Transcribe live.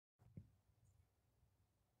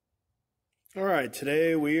Alright,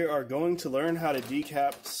 today we are going to learn how to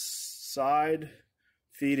decap side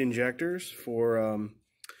feed injectors for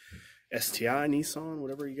STI, Nissan,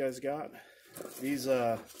 whatever you guys got. These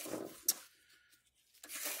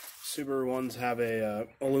Subaru ones have a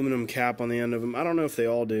aluminum cap on the end of them. I don't know if they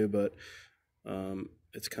all do, but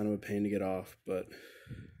it's kind of a pain to get off. But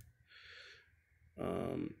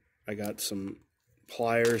I got some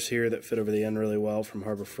pliers here that fit over the end really well from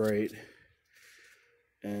Harbor Freight.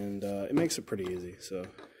 And it makes it pretty easy. So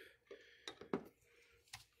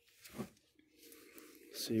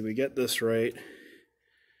see, we get this right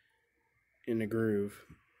in the groove,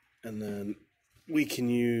 and then we can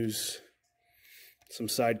use some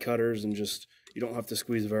side cutters and just, you don't have to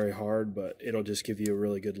squeeze very hard, but it'll just give you a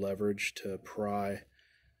really good leverage to pry,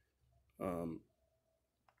 and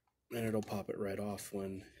it'll pop it right off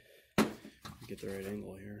when you get the right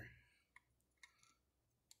angle here.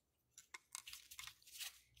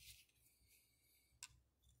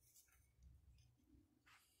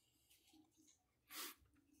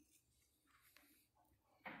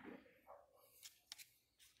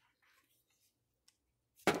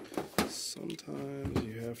 Sometimes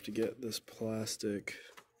you have to get this plastic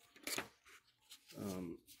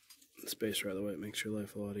spacer out of the way. It makes your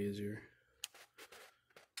life a lot easier.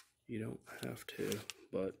 You don't have to,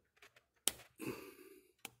 but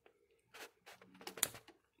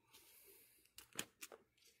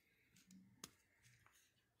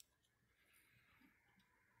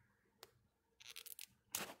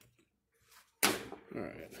all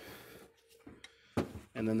right.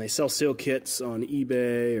 And then they sell seal kits on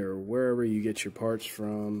eBay or wherever you get your parts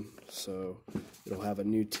from. So it'll have a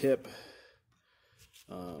new tip.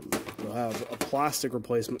 It'll have a plastic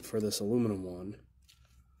replacement for this aluminum one.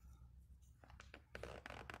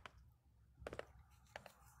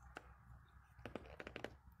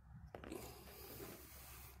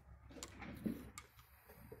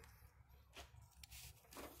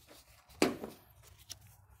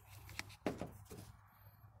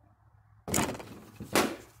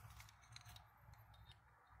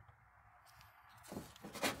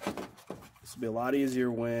 This will be a lot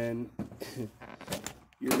easier when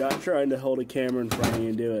you're not trying to hold a camera in front of you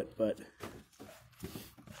and do it, but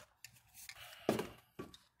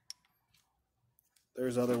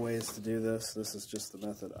there's other ways to do this. This is just the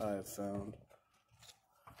method I have found.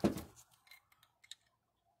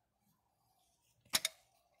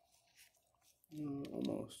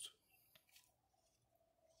 Almost.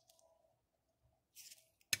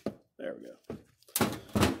 There we go.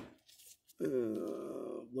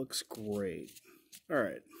 Looks great. All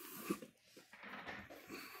right.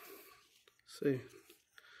 See.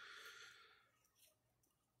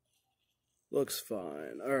 Looks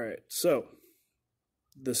fine. All right. So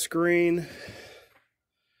the screen.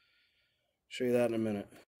 Show you that in a minute.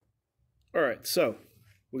 All right. So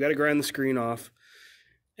we got to grind the screen off,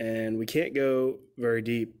 and we can't go very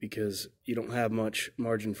deep because you don't have much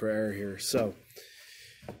margin for error here. So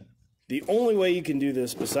the only way you can do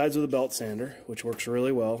this, besides with a belt sander, which works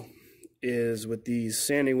really well, is with these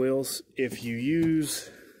sanding wheels. If you use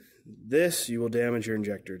this, you will damage your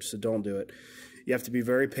injectors, so don't do it. You have to be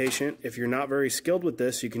very patient. If you're not very skilled with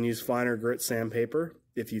this, you can use finer grit sandpaper.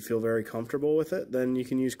 If you feel very comfortable with it, then you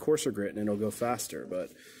can use coarser grit and it'll go faster.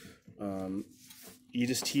 But you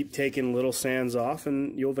just keep taking little sands off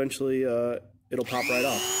and you'll eventually, it'll pop right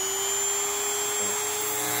off.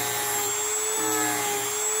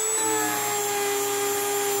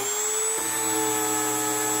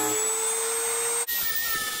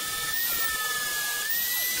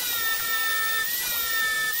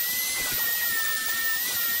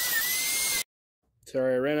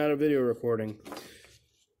 Sorry, I ran out of video recording.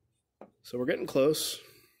 So we're getting close.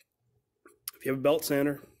 If you have a belt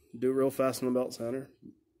sander, do it real fast on a belt sander.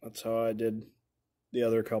 That's how I did the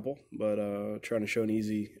other couple, but trying to show an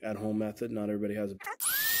easy at-home method. Not everybody has a...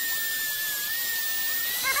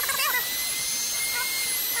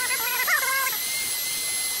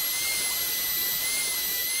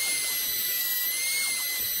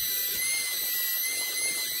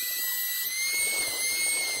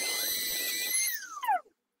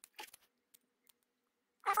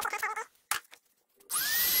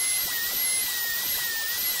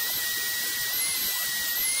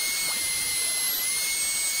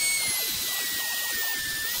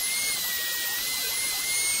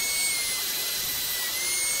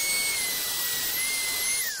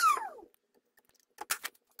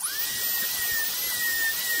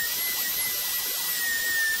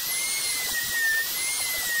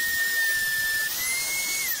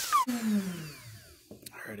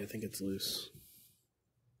 Alright, I think it's loose.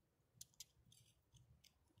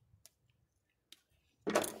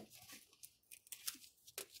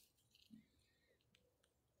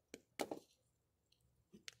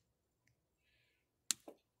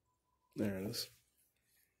 There it is.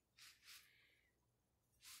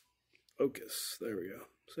 Focus. There we go.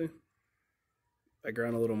 See? If I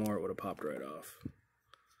ground a little more, it would have popped right off.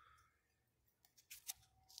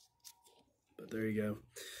 But there you go.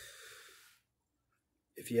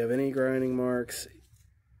 If you have any grinding marks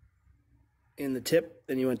in the tip,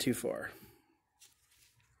 then you went too far.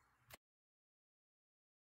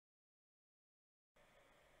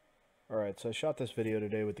 Alright, so I shot this video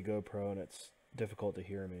today with the GoPro and it's difficult to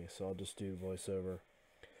hear me, so I'll just do voiceover.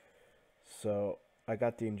 So I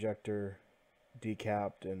got the injector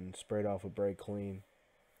decapped and sprayed off with brake clean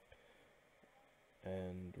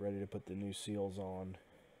and ready to put the new seals on.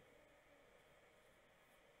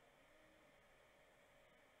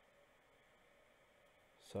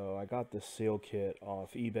 So I got this seal kit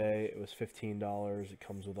off eBay. It was $15. It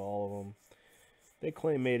comes with all of them. They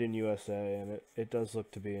claim made in USA, and it does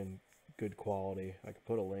look to be in good quality. I could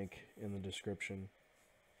put a link in the description.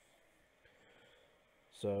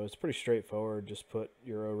 So it's pretty straightforward. Just put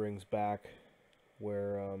your O-rings back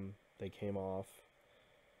where they came off.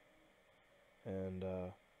 And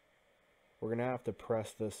we're going to have to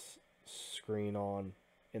press this screen on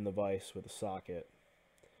in the vise with a socket.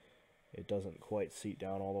 It doesn't quite seat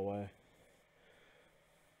down all the way,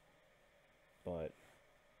 but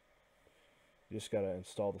you just got to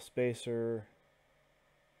install the spacer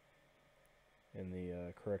in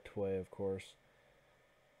the correct way, of course,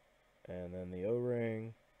 and then the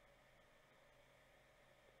O-ring,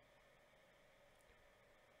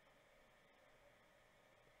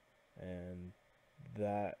 and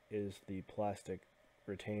that is the plastic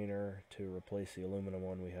retainer to replace the aluminum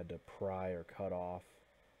one we had to pry or cut off.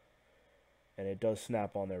 And it does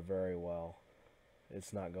snap on there very well.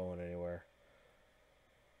 It's not going anywhere.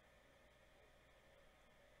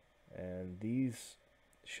 And these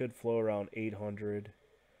should flow around 800.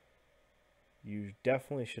 You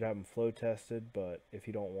definitely should have them flow tested, but if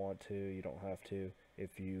you don't want to, you don't have to.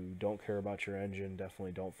 If you don't care about your engine,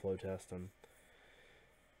 definitely don't flow test them.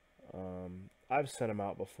 I've sent them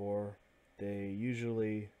out before. They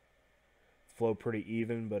usually flow pretty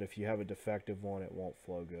even, but if you have a defective one, it won't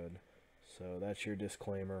flow good. So that's your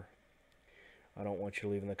disclaimer. I don't want you to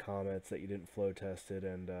leave in the comments that you didn't flow test it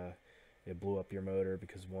and it blew up your motor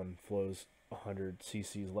because one flows 100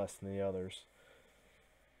 cc's less than the others.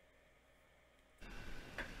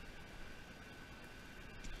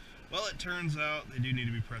 Well, it turns out they do need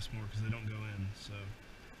to be pressed more because they don't go in. So,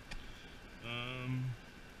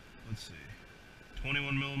 let's see.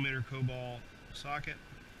 21mm cobalt socket.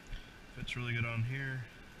 Fits really good on here.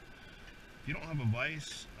 If you don't have a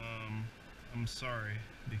vise, I'm sorry,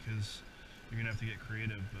 because you're going to have to get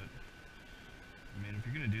creative, but, I mean, if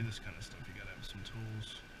you're going to do this kind of stuff, you got to have some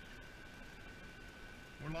tools.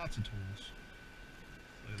 Or lots of tools.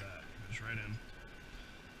 Look at that. It goes right in.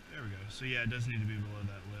 There we go. So, yeah, it does need to be below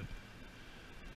that